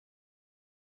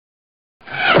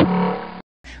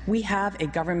We have a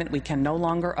government we can no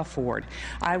longer afford.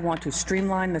 I want to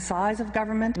streamline the size of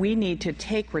government. We need to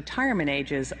take retirement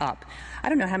ages up. I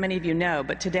don't know how many of you know,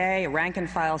 but today a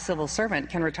rank-and-file civil servant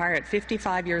can retire at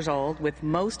 55 years old with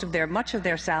much of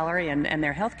their salary and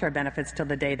their health care benefits till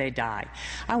the day they die.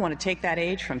 I want to take that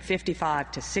age from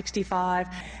 55 to 65,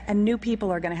 and new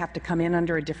people are going to have to come in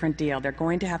under a different deal. They're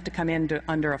going to have to come in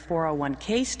under a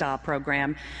 401k style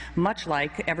program, much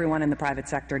like everyone in the private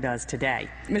sector does today.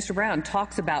 Mr. Brown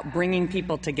talks about bringing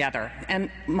people together, and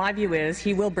my view is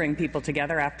he will bring people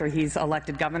together after he's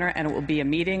elected governor, and it will be a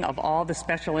meeting of all the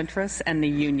special interests and the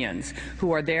unions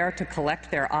who are there to collect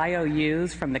their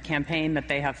IOUs from the campaign that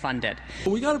they have funded.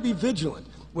 We got to be vigilant,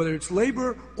 whether it's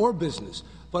labor or business.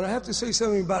 But I have to say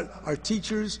something about our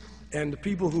teachers and the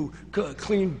people who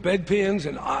clean bedpans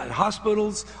and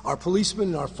hospitals, our policemen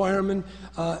and our firemen.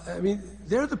 I mean,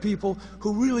 they're the people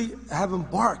who really have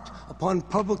embarked upon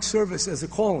public service as a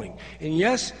calling. And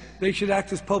yes, they should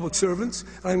act as public servants,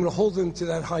 and I'm going to hold them to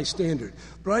that high standard.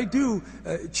 But I do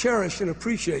cherish and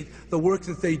appreciate the work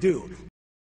that they do.